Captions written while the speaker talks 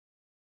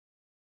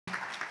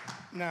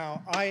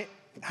Now, I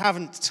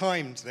haven't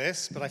timed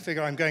this, but I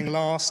figure I'm going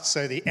last,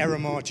 so the error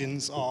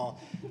margins are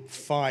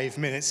 5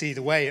 minutes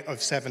either way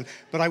of 7.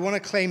 But I want to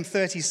claim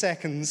 30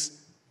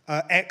 seconds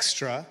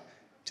extra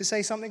to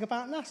say something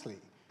about Natalie,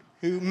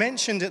 who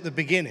mentioned at the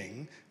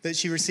beginning that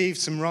she received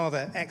some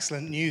rather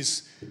excellent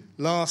news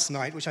last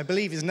night, which I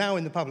believe is now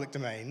in the public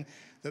domain,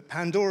 that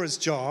Pandora's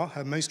Jar,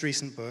 her most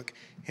recent book,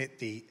 hit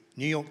the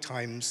New York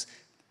Times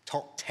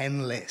top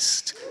 10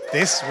 list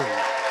this week.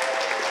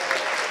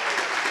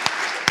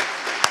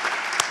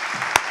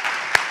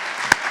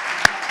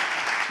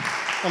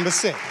 Number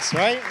 6,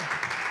 right?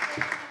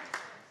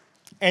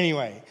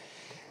 Anyway,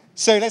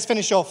 so let's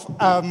finish off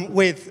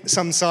with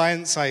some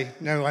science. I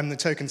know I'm the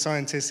token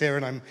scientist here,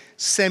 and I'm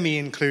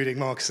semi-including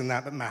Marcus in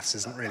that, but maths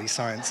isn't really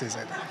science, is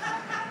it?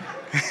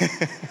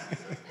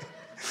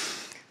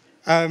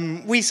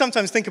 We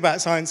sometimes think about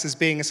science as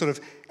being a sort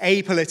of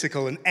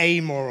apolitical and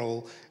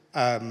amoral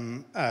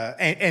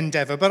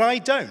endeavor, but I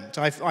don't.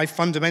 I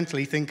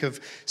fundamentally think of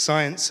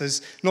science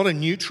as not a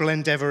neutral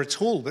endeavor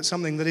at all, but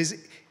something that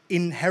is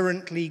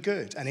inherently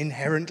good and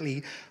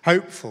inherently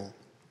hopeful.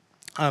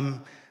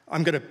 I'm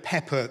going to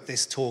pepper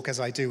this talk, as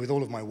I do with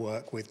all of my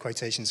work, with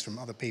quotations from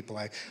other people.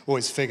 I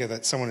always figure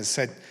that someone has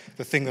said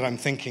the thing that I'm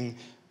thinking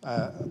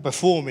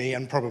before me,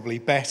 and probably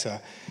better.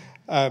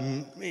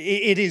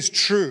 It is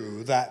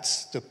true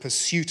that the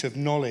pursuit of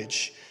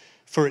knowledge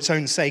for its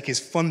own sake is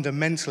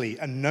fundamentally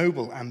a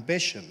noble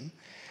ambition.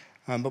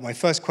 But my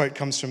first quote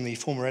comes from the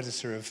former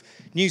editor of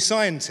New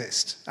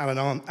Scientist,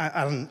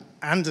 Alan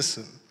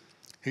Anderson,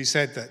 who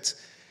said that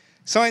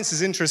science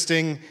is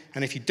interesting,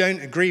 and if you don't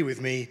agree with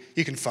me,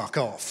 you can fuck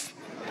off.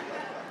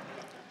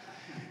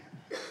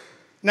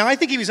 Now, I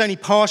think he was only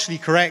partially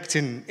correct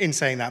in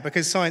saying that,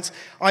 because science,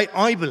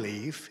 I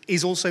believe,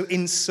 is also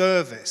in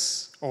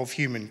service of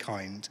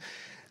humankind.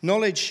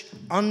 Knowledge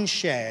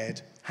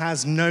unshared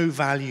has no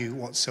value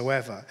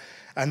whatsoever.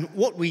 And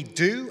what we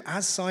do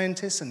as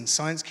scientists and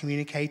science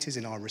communicators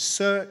in our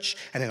research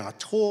and in our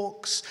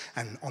talks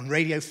and on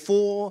Radio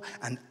 4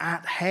 and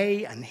at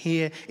Hay and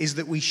here is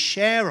that we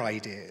share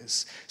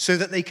ideas so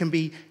that they can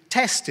be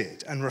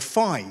tested and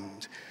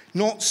refined,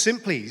 not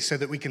simply so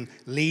that we can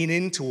lean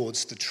in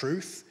towards the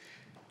truth,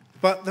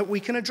 but that we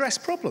can address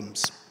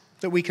problems,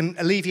 that we can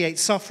alleviate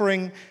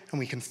suffering, and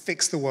we can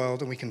fix the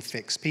world, and we can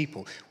fix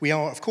people. We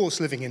are, of course,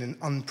 living in an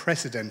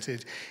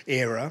unprecedented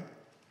era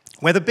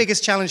where the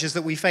biggest challenges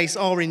that we face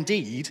are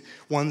indeed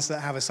ones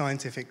that have a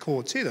scientific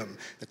core to them.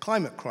 The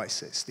climate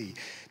crisis, the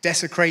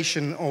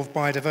desecration of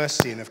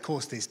biodiversity, and of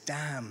course this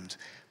damned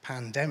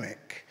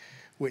pandemic,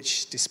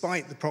 which,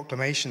 despite the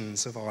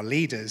proclamations of our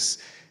leaders,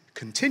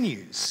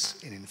 continues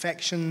in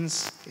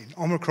infections, in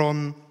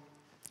Omicron,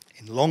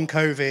 in long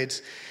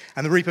COVID,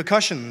 and the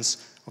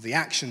repercussions of the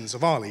actions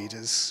of our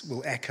leaders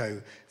will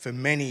echo for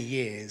many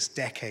years,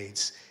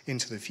 decades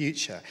into the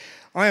future.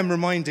 I am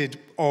reminded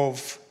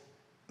of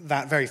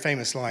that very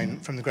famous line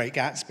from The Great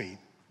Gatsby.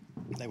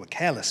 They were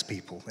careless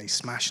people. They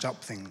smashed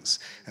up things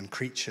and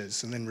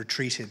creatures and then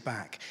retreated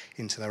back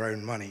into their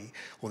own money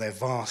or their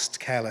vast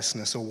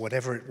carelessness or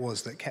whatever it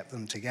was that kept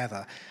them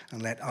together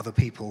and let other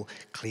people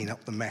clean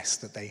up the mess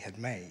that they had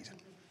made.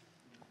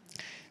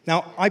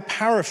 Now, I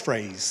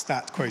paraphrase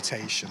that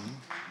quotation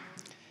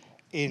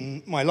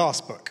in my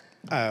last book,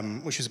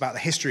 which was about the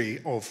history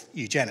of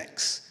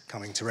eugenics,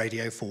 coming to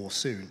Radio 4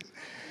 soon.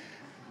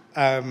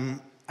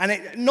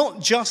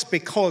 Not just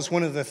because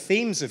one of the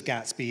themes of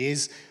Gatsby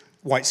is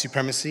white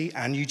supremacy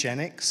and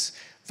eugenics,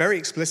 very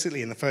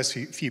explicitly in the first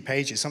few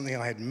pages, something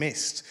I had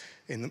missed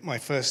in my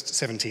first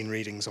 17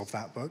 readings of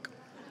that book,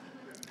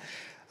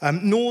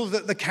 nor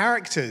that the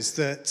characters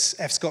that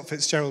F. Scott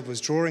Fitzgerald was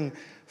drawing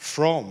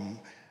from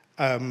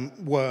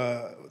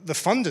were the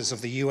funders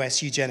of the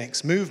US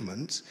eugenics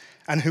movement,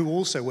 and who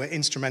also were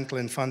instrumental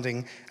in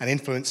funding and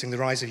influencing the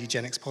rise of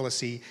eugenics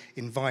policy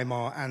in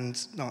Weimar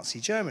and Nazi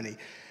Germany.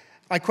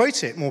 I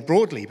quote it more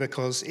broadly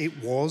because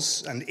it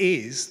was and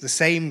is the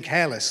same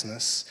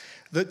carelessness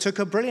that took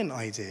a brilliant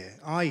idea,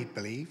 I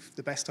believe,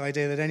 the best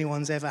idea that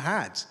anyone's ever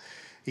had,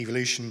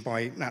 evolution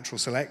by natural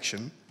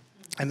selection,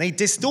 and they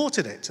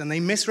distorted it, and they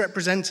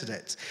misrepresented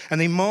it,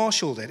 and they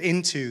marshaled it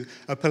into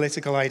a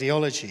political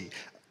ideology,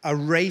 a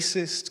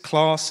racist,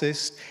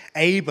 classist,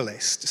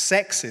 ableist,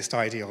 sexist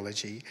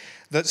ideology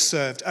that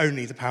served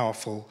only the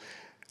powerful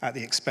at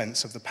the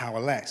expense of the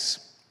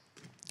powerless.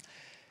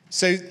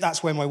 So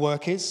that's where my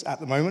work is at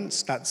the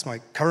moment. That's my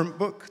current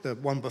book. The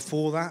one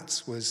before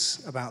that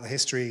was about the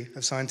history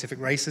of scientific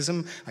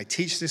racism. I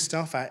teach this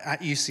stuff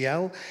at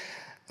UCL.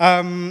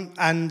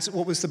 And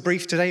what was the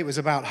brief today? It was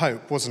about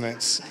hope, wasn't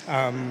it?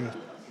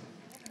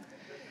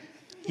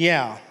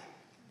 Yeah.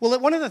 Well,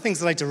 one of the things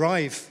that I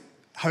derive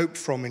hope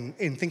from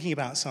in thinking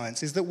about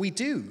science is that we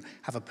do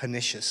have a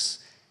pernicious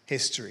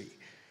history.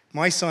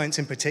 My science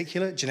in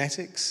particular,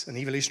 genetics and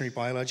evolutionary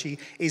biology,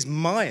 is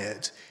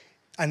mired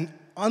and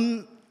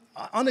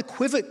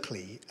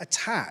unequivocally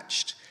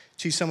attached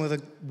to some of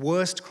the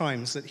worst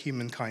crimes that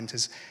humankind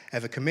has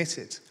ever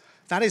committed.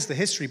 That is the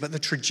history, but the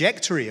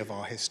trajectory of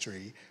our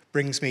history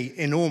brings me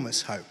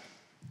enormous hope.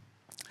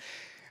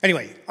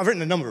 Anyway, I've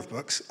written a number of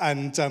books,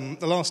 and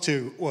the last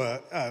two were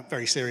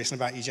very serious and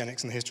about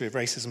eugenics and the history of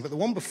racism. But the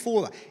one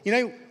before that, you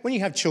know, when you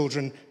have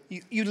children,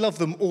 you love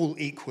them all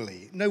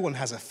equally. No one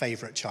has a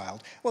favourite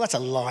child. Well, that's a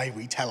lie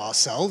we tell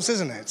ourselves,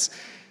 isn't it?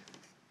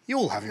 You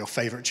all have your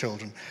favourite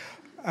children.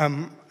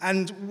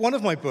 And one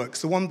of my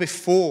books, the one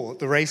before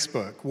the race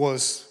book,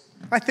 was,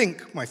 I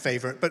think, my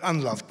favourite, but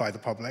unloved by the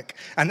public,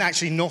 and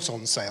actually not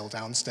on sale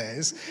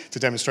downstairs to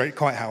demonstrate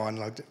quite how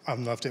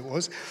unloved it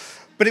was.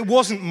 But it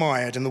wasn't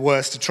mired in the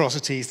worst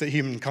atrocities that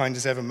humankind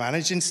has ever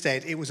managed.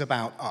 Instead, it was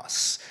about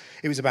us.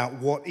 It was about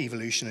what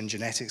evolution and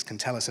genetics can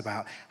tell us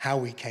about how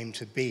we came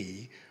to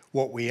be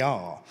what we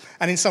are.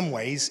 And in some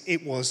ways,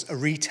 it was a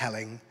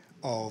retelling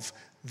of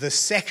the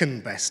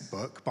second best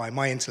book by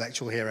my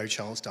intellectual hero,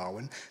 Charles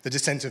Darwin, The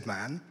Descent of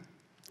Man,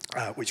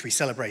 which we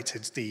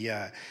celebrated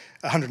the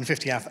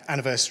 150th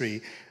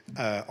anniversary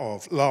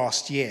of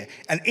last year.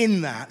 And in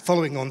that,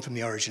 following on from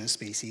The Origin of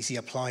Species, he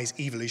applies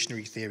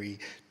evolutionary theory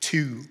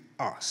to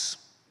us.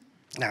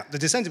 Now, The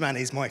Descent of Man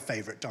is my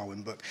favourite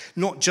Darwin book,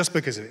 not just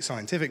because of its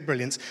scientific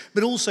brilliance,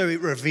 but also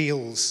it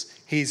reveals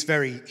his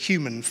very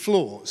human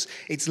flaws.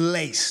 It's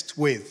laced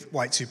with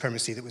white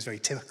supremacy that was very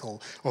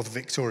typical of the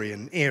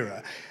Victorian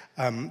era,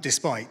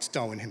 despite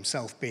Darwin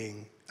himself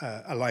being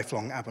a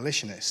lifelong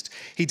abolitionist.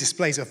 He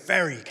displays a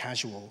very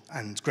casual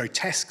and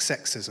grotesque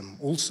sexism,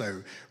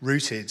 also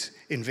rooted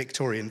in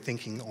Victorian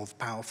thinking of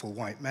powerful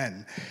white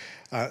men,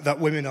 that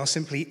women are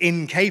simply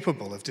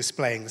incapable of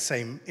displaying the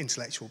same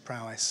intellectual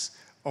prowess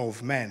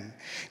of men.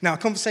 Now, a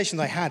conversation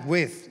that I had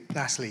with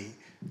Natalie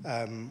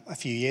a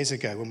few years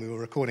ago when we were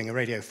recording a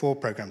Radio 4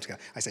 program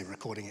together. I say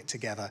recording it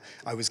together.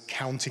 I was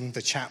counting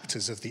the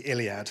chapters of the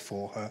Iliad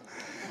for her.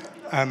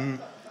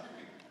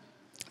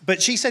 But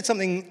she said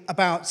something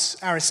about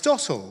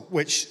Aristotle,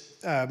 which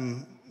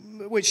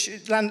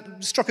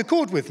struck a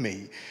chord with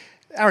me.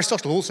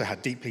 Aristotle also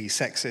had deeply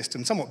sexist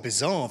and somewhat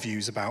bizarre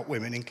views about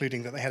women,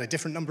 including that they had a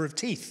different number of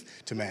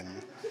teeth to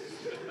men.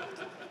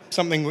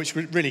 Something which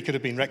really could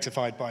have been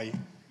rectified by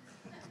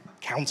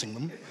counting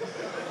them.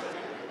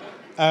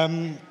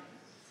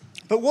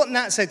 But what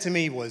Nat said to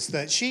me was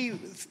that she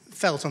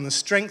felt on the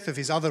strength of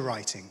his other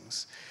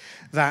writings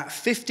that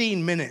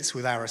 15 minutes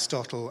with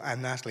Aristotle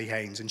and Natalie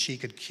Haynes and she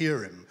could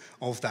cure him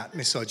of that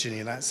misogyny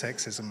and that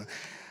sexism.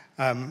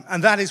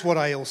 And that is what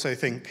I also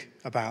think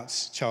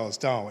about Charles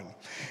Darwin.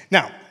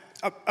 Now,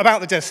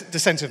 about the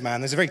Descent of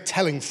Man, there's a very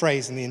telling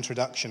phrase in the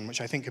introduction,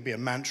 which I think could be a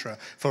mantra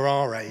for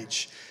our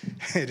age.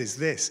 It is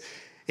this: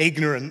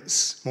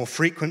 ignorance more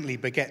frequently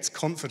begets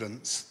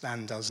confidence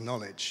than does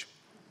knowledge.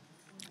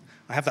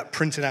 I have that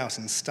printed out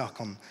and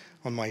stuck on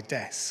my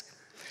desk.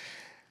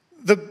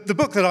 The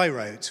book that I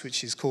wrote,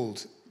 which is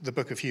called The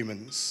Book of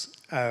Humans,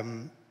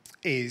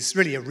 is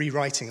really a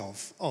rewriting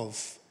of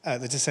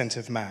The Descent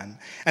of Man.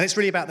 And it's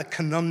really about the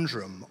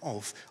conundrum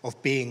of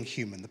being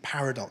human, the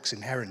paradox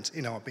inherent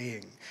in our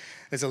being.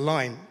 There's a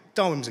line,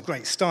 Darwin was a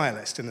great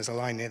stylist, and there's a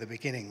line near the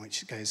beginning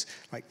which goes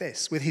like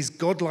this: with his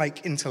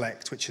godlike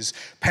intellect, which has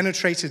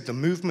penetrated the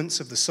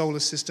movements of the solar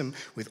system,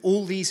 with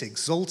all these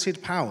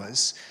exalted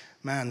powers,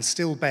 man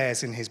still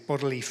bears in his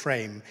bodily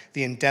frame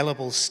the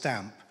indelible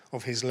stamp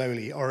of his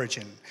lowly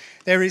origin.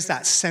 There is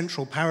that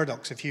central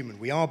paradox of human.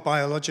 We are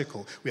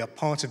biological. We are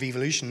part of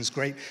evolution's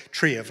great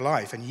tree of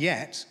life, and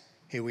yet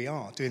here we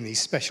are doing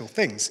these special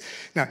things.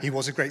 Now, he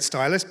was a great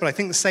stylist, but I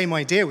think the same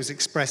idea was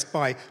expressed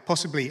by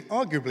possibly,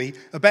 arguably,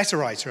 a better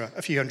writer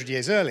a few hundred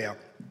years earlier.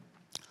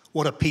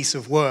 What a piece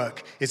of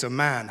work is a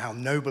man, how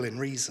noble in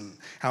reason,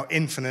 how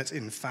infinite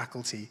in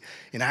faculty,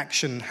 in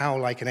action, how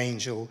like an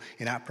angel,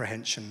 in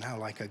apprehension, how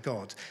like a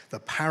god, the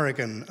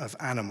paragon of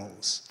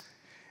animals.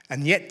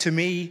 And yet, to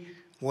me,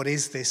 what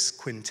is this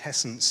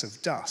quintessence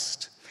of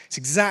dust? It's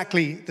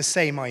exactly the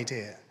same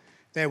idea.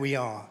 There we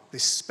are,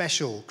 this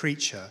special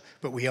creature,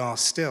 but we are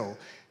still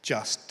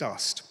just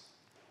dust.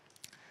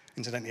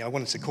 Incidentally, I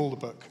wanted to call the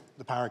book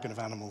The Paragon of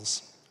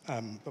Animals,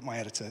 but my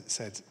editor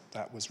said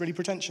that was really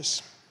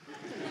pretentious.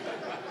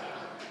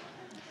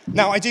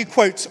 Now, I do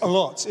quote a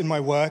lot in my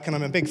work, and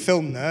I'm a big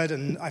film nerd,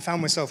 and I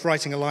found myself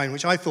writing a line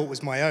which I thought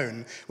was my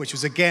own, which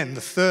was, again,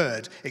 the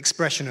third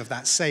expression of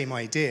that same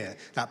idea,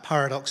 that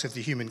paradox of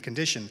the human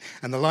condition.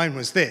 And the line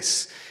was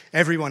this: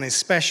 everyone is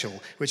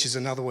special, which is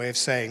another way of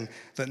saying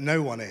that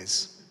no one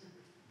is.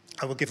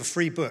 I will give a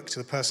free book to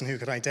the person who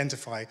could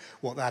identify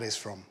what that is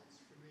from.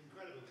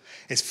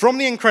 It's from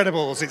The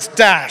Incredibles. It's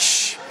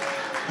Dash.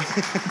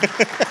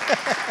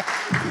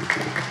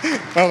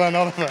 Well done,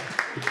 Oliver.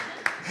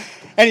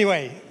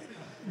 Anyway,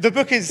 the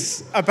book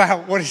is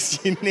about what is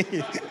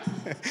unique.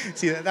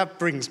 See, that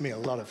brings me a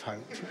lot of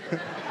hope.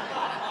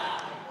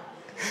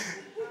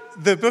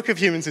 The Book of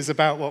Humans is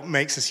about what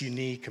makes us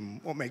unique and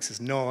what makes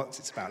us not.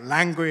 It's about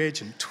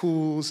language and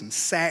tools and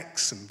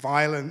sex and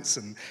violence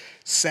and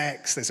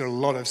sex. There's a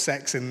lot of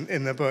sex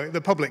in the book.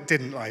 The public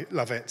didn't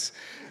love it,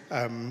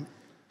 and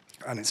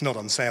it's not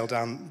on sale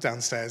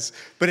downstairs.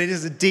 But it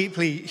is a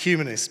deeply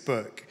humanist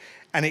book.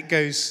 And it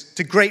goes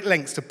to great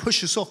lengths to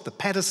push us off the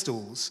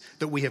pedestals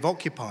that we have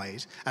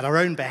occupied at our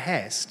own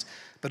behest,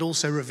 but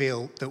also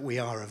reveal that we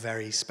are a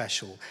very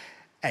special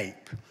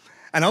ape.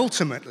 And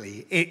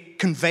ultimately, it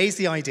conveys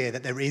the idea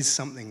that there is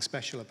something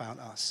special about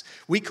us.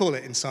 We call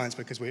it in science,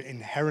 because we're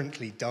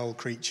inherently dull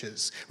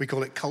creatures, we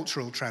call it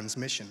cultural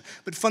transmission.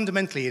 But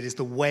fundamentally, it is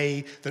the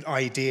way that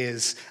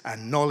ideas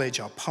and knowledge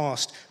are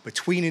passed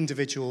between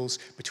individuals,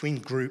 between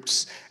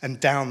groups, and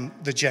down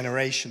the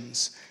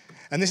generations.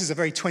 And this is a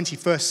very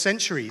 21st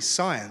century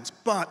science,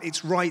 but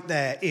it's right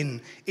there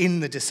in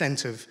the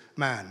descent of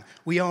man.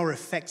 We are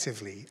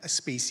effectively a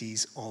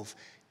species of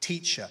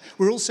teacher.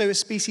 We're also a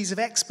species of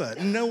expert.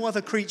 No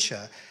other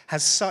creature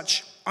has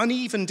such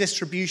uneven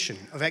distribution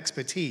of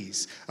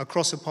expertise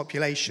across a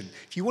population.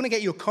 If you want to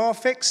get your car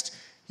fixed,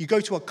 you go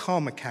to a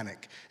car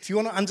mechanic. If you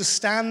want to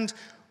understand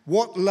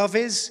what love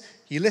is,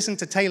 you listen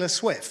to Taylor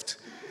Swift,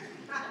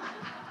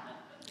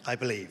 I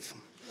believe.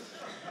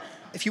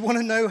 If you want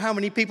to know how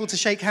many people to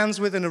shake hands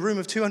with in a room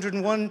of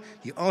 201,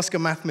 you ask a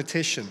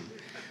mathematician.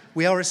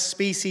 We are a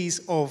species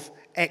of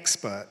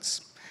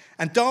experts.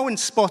 And Darwin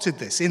spotted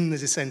this in The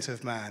Descent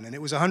of Man, and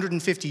it was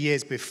 150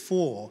 years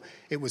before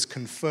it was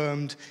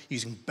confirmed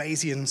using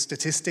Bayesian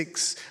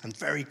statistics and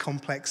very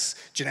complex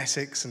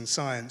genetics and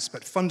science.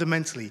 But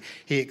fundamentally,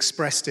 he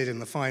expressed it in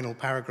the final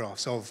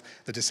paragraphs of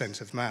The Descent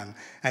of Man,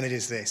 and it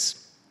is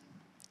this.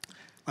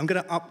 I'm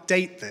going to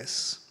update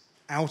this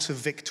out of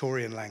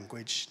Victorian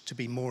language to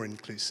be more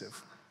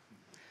inclusive.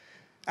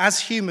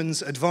 As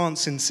humans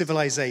advance in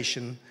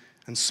civilization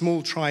and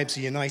small tribes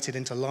are united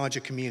into larger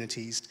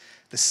communities,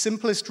 the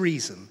simplest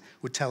reason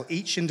would tell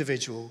each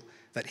individual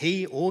that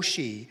he or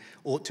she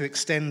ought to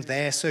extend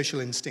their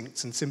social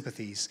instincts and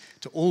sympathies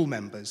to all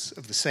members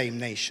of the same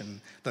nation,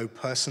 though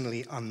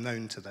personally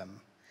unknown to them.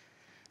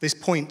 This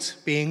point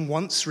being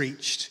once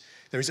reached,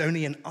 there is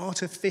only an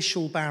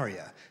artificial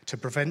barrier to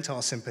prevent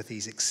our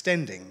sympathies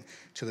extending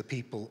to the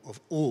people of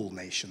all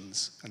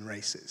nations and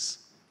races.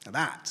 Now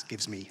that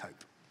gives me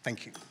hope.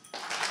 Thank you.